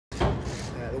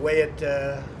way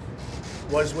it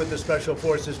was with the Special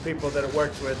Forces people that it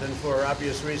works with, and for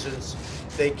obvious reasons,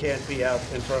 they can't be out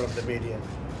in front of the media.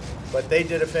 But they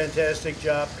did a fantastic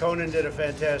job. Conan did a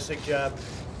fantastic job.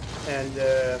 And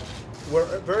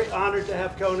we're very honored to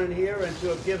have Conan here and to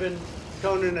have given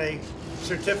Conan a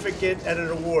certificate and an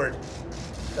award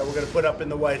that we're going to put up in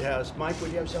the White House. Mike,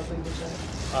 would you have something to say?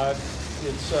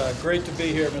 It's great to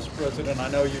be here, Mr. President. I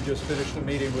know you just finished a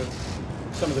meeting with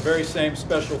some of the very same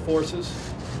Special Forces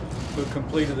who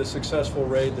completed the successful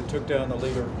raid that took down the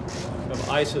leader of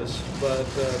ISIS. But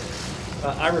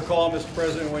I recall, Mr.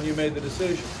 President, when you made the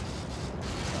decision,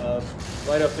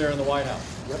 right up there in the White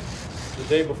House, the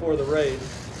day before the raid,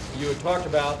 you had talked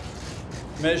about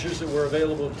measures that were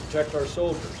available to protect our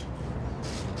soldiers.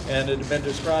 And it had been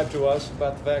described to us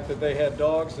about the fact that they had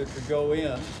dogs that could go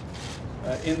in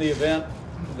the event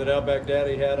that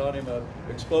al-Baghdadi had on him an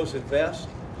explosive vest,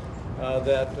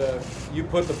 that you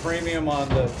put the premium on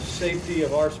the safety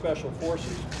of our Special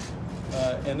Forces.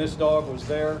 And this dog was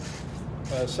there,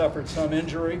 suffered some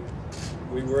injury.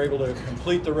 We were able to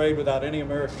complete the raid without any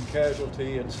American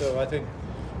casualty, and so I think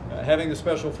having the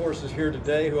Special Forces here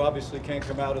today, who obviously can't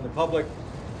come out in the public,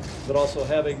 but also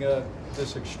having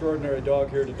this extraordinary dog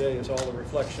here today is all a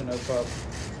reflection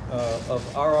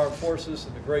of our armed forces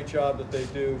and the great job that they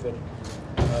do. But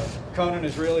Conan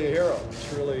is really a hero.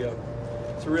 It's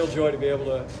a real joy to be able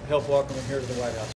to help welcome him here to the White House.